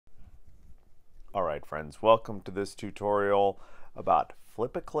Alright friends, welcome to this tutorial about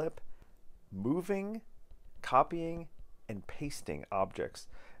FlipaClip, moving, copying, and pasting objects.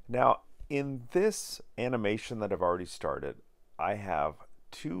 Now in this animation that I've already started, I have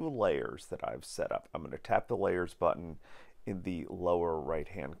two layers that I've set up. I'm going to tap the layers button in the lower right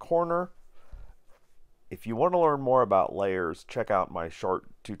hand corner. If you want to learn more about layers, check out my short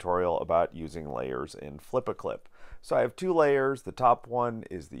tutorial about using layers in FlipaClip. So I have two layers. The top one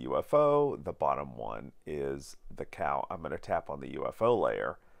is the UFO. The bottom one is the cow. I'm going to tap on the UFO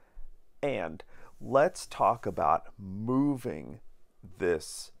layer. And let's talk about moving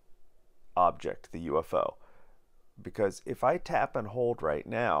this object, the UFO. Because if I tap and hold right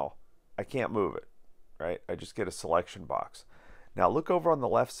now, I can't move it, right? I just get a selection box. Now look over on the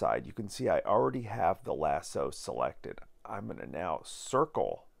left side. You can see I already have the lasso selected. I'm going to now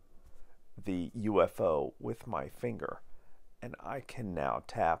circle the UFO with my finger, and I can now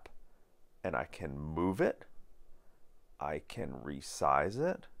tap and I can move it. I can resize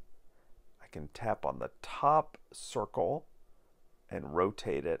it. I can tap on the top circle and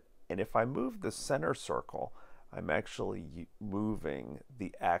rotate it. And if I move the center circle, I'm actually moving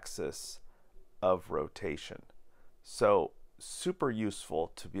the axis of rotation. So super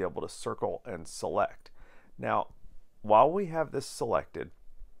useful to be able to circle and select. Now, while we have this selected,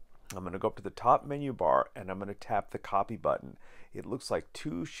 I'm going to go up to the top menu bar and I'm going to tap the copy button. It looks like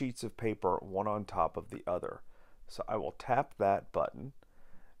two sheets of paper, one on top of the other. So I will tap that button.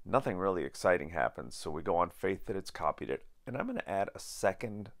 Nothing really exciting happens, so we go on faith that it's copied it. And I'm going to add a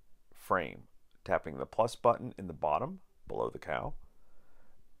second frame, tapping the plus button in the bottom below the cow.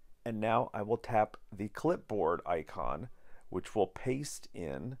 And now I will tap the clipboard icon, which will paste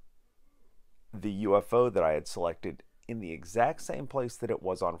in the UFO that I had selected in the exact same place that it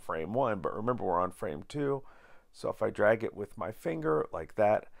was on frame 1, but remember we're on frame 2, so if I drag it with my finger like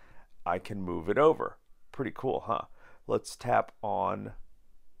that, I can move it over. Pretty cool, huh? Let's tap on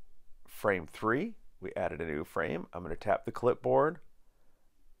frame 3. We added a new frame. I'm going to tap the clipboard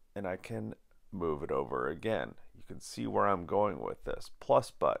and I can move it over again. You can see where I'm going with this.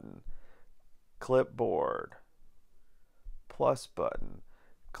 Plus button, clipboard, plus button,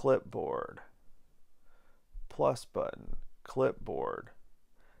 clipboard, plus button, clipboard.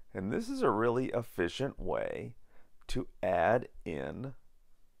 And this is a really efficient way to add in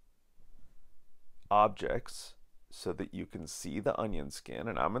objects so that you can see the onion skin.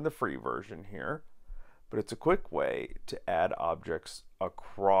 And I'm in the free version here, but it's a quick way to add objects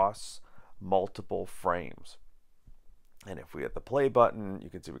across multiple frames. And if we hit the play button, you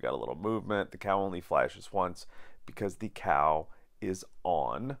can see we got a little movement. The cow only flashes once because the cow is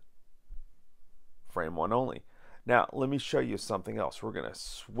on frame 1 only. Now let me show you something else. We're going to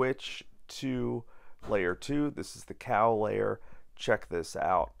switch to layer 2. This is the cow layer. Check this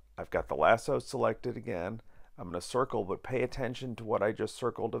out. I've got the lasso selected again. I'm going to circle, but pay attention to what I just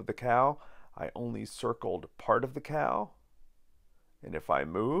circled of the cow. I only circled part of the cow, and if I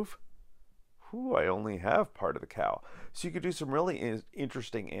move, I only have part of the cow. So you could do some really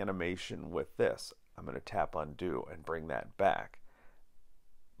interesting animation with this. I'm going to tap undo and bring that back.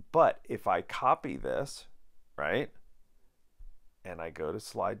 But if I copy this, right, and I go to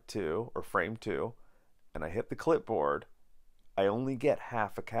slide 2 or frame 2, and I hit the clipboard, I only get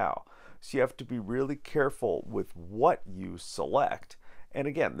half a cow. So you have to be really careful with what you select. And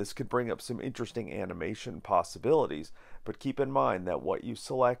again, this could bring up some interesting animation possibilities, but keep in mind that what you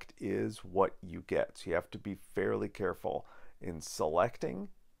select is what you get. So you have to be fairly careful in selecting,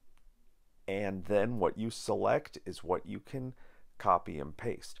 and then what you select is what you can copy and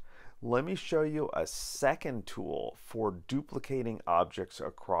paste. Let me show you a second tool for duplicating objects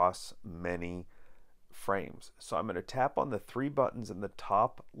across many frames. So I'm going to tap on the 3 buttons in the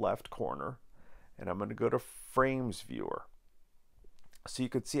top left corner, and I'm going to go to Frames Viewer. So you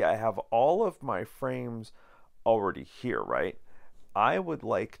can see I have all of my frames already here, right? I would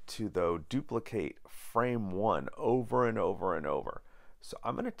like to, though, duplicate frame 1 over and over and over. So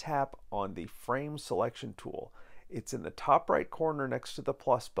I'm going to tap on the frame selection tool. It's in the top right corner next to the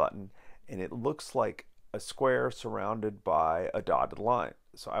plus button, and it looks like a square surrounded by a dotted line.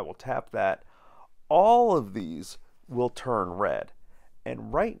 So I will tap that. All of these will turn red.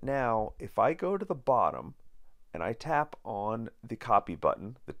 And right now, if I go to the bottom and I tap on the copy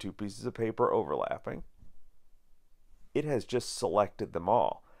button, the two pieces of paper overlapping, it has just selected them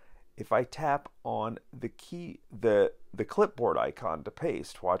all. If I tap on the clipboard icon to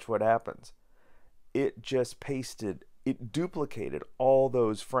paste, watch what happens. It just pasted, it duplicated all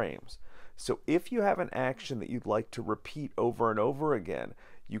those frames. So if you have an action that you'd like to repeat over and over again,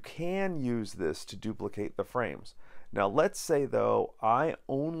 you can use this to duplicate the frames. Now let's say though, I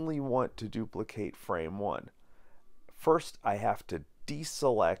only want to duplicate frame 1. First, I have to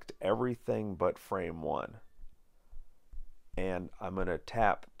deselect everything but frame 1. And I'm going to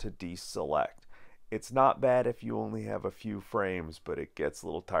tap to deselect. It's not bad if you only have a few frames, but it gets a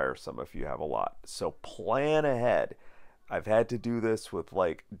little tiresome if you have a lot. So plan ahead. I've had to do this with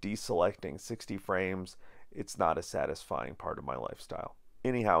like deselecting 60 frames. It's not a satisfying part of my lifestyle.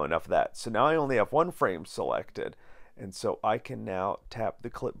 Anyhow, enough of that. So now I only have 1 frame selected. And so I can now tap the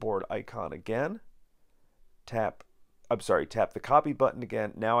clipboard icon again. Tap the copy button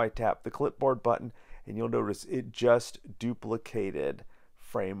again. Now I tap the clipboard button, and you'll notice it just duplicated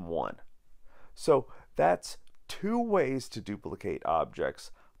frame 1. So that's 2 ways to duplicate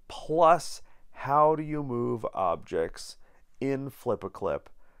objects, plus how do you move objects in FlipaClip.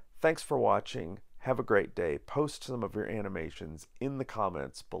 Thanks for watching. Have a great day. Post some of your animations in the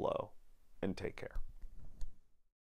comments below, and take care.